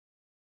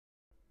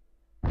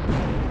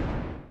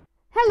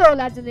Hello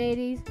lads and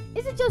ladies,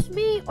 is it just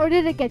me or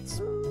did it get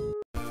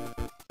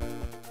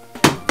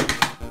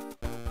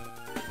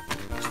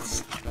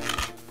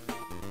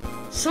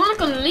Sonic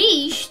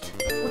Unleashed?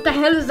 What the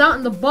hell is that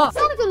in the box?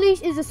 Sonic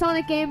Unleashed is a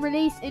Sonic game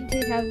released in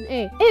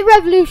 2008. It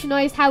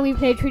revolutionized how we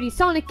played 3D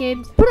Sonic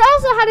games, but it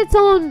also had its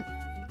own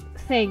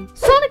thing.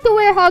 Sonic the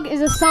Werehog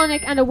is a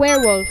Sonic and a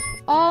werewolf.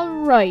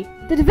 Alright,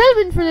 the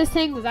development for this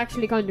thing was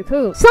actually kinda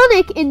cool.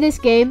 Sonic in this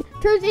game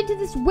turns into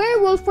this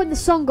werewolf when the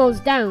sun goes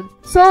down.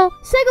 So,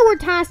 Sega were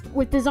tasked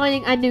with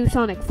designing a new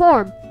Sonic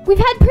form. We've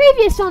had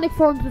previous Sonic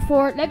forms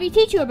before, let me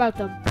teach you about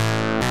them.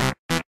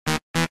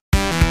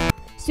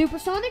 Super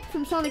Sonic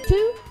from Sonic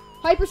 2,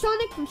 Hyper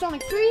Sonic from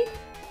Sonic 3,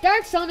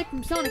 Dark Sonic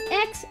from Sonic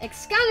X,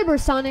 Excalibur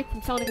Sonic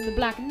from Sonic and the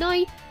Black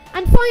Knight,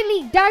 and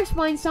finally Dark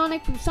Spine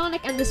Sonic from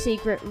Sonic and the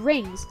Secret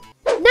Rings.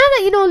 Now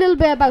that you know a little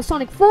bit about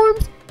Sonic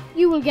forms,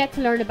 you will get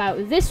to learn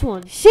about this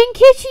one.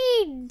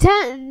 Shinkichi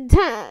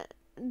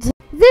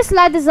This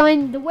lad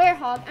designed the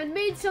Werehog and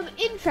made some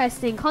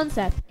interesting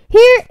concepts.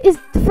 Here is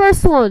the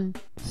first one.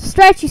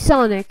 Stretchy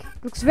Sonic.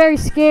 Looks very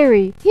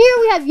scary. Here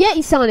we have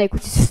Yeti Sonic,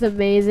 which is just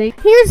amazing.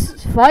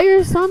 Here's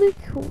Fire Sonic.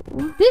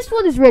 This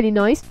one is really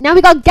nice. Now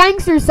we got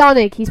Gangster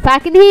Sonic. He's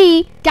packing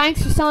heat.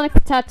 Gangster Sonic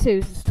with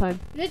tattoos this time.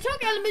 They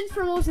took elements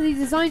from most of these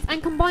designs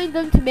and combined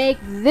them to make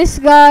this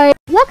guy.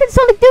 What can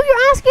Sonic do,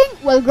 you're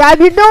asking? Well, grab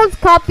your notes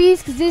copies,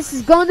 because this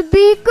is going to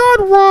be a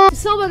good one. To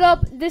sum it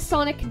up, this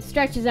Sonic can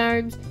stretch his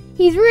arms.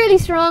 He's really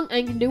strong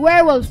and can do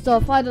werewolf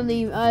stuff. I don't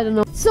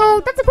know.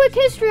 So that's a quick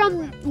history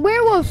on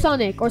Werewolf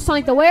Sonic, or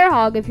Sonic the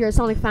Werehog if you're a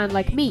Sonic fan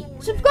like me.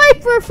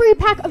 Subscribe for a free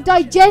pack of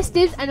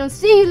digestives, and I'll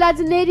see you lads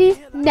and ladies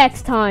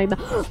next time.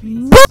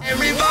 Bye.